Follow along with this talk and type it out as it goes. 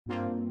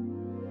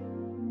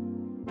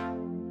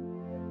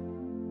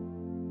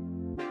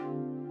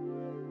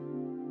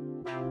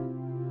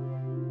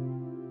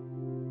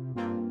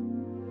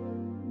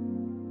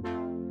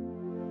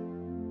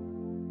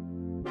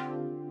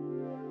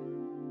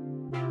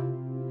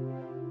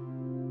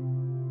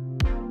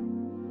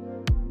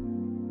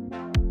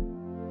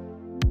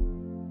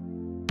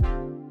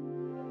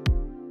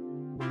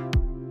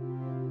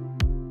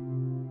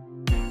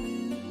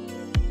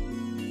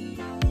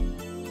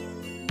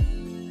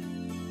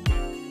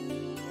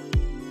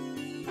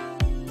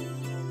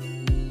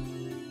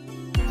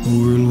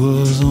world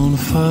was on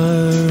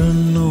fire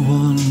and no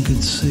one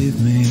could save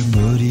me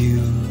but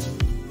you.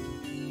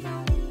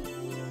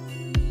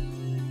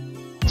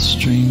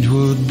 Strange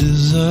what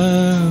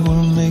desire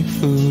will make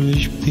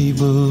foolish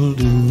people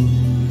do.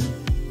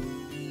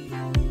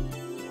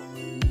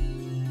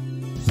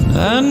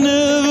 I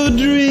never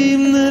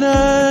dreamed that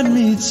I'd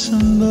meet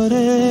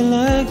somebody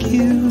like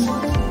you,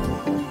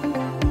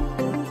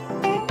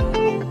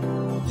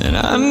 and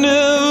I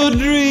never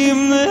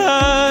dreamed that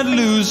I'd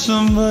lose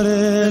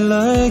somebody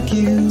like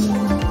you.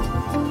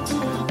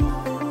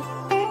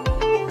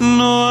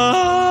 No,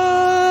 I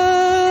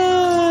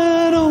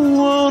don't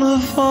wanna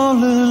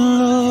fall in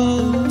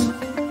love.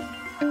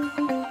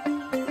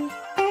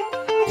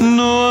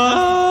 No, I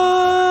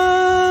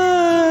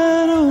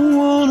don't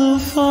wanna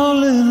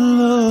fall in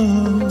love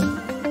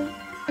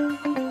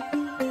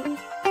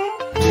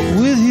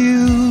with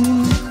you.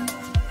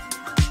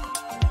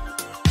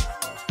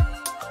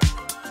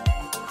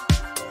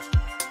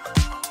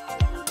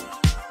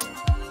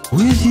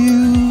 With you.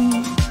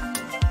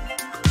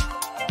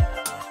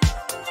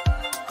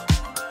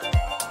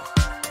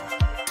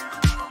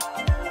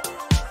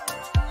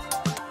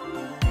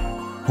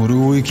 What a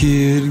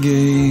wicked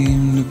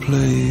game to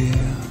play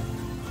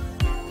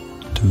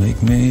to make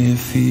me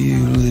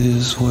feel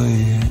this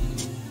way.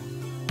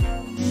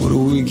 What a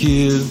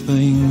wicked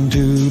thing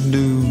to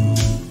do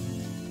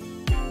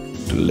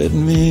to let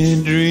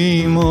me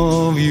dream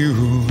of you.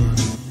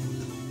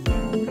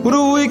 What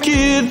a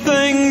wicked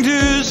thing to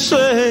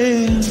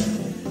say,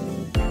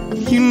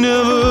 you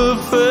never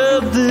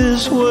felt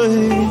this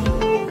way.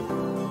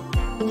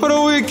 What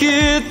a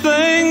wicked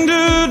thing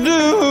to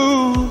do,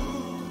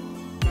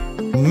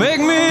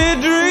 make me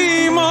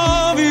dream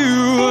of you.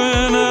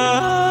 And I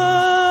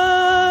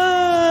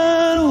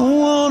don't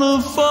wanna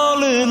fall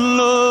in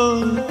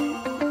love.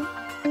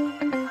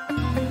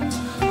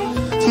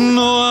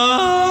 No, I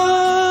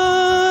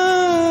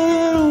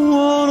don't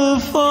wanna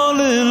fall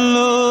in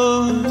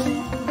love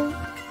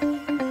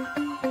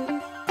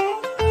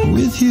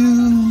with you.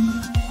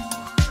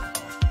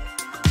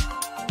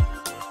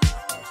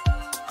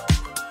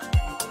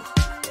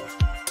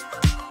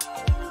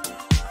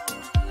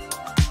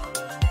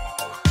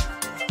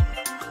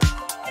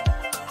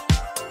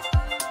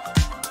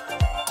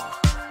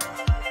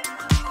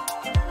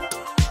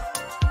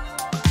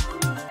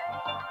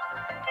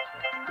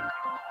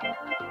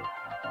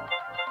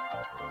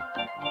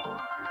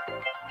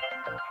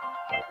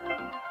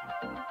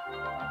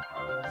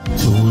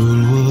 The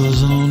world was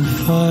on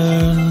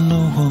fire,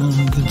 no one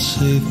could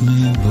save me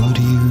but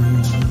you.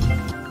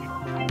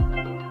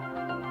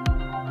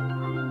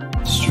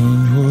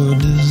 Strange what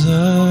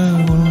desire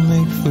will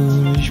make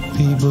foolish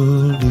people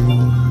do.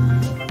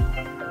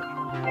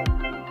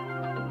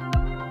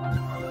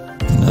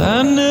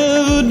 I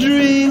never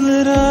dreamed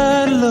that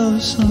I'd love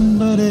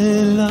somebody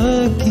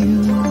like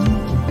you,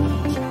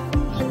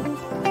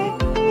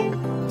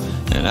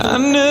 and I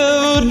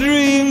never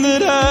dreamed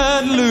that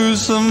I'd lose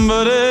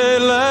somebody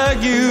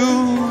like you.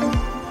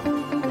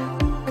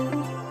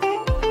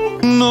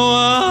 No, I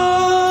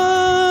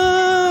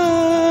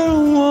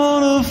don't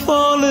wanna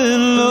fall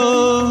in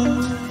love.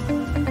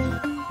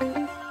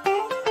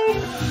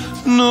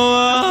 No,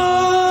 I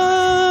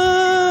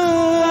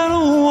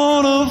don't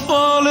wanna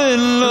fall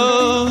in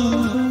love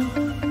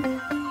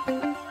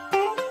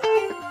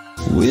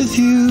with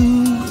you.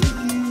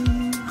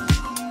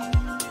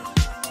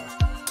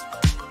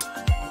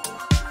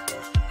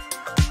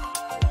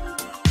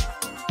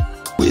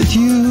 With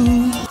you.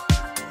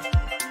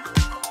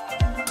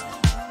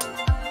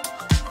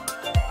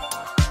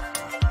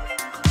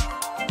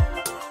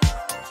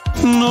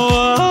 No,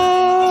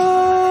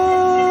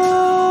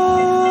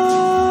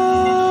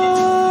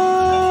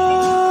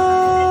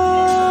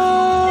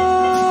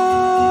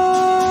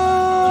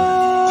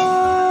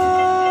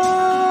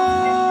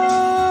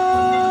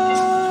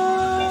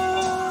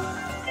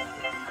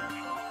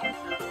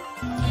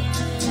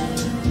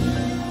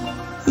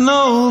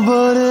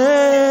 nobody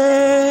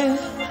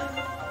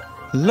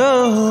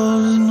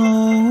loves no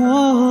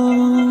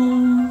one.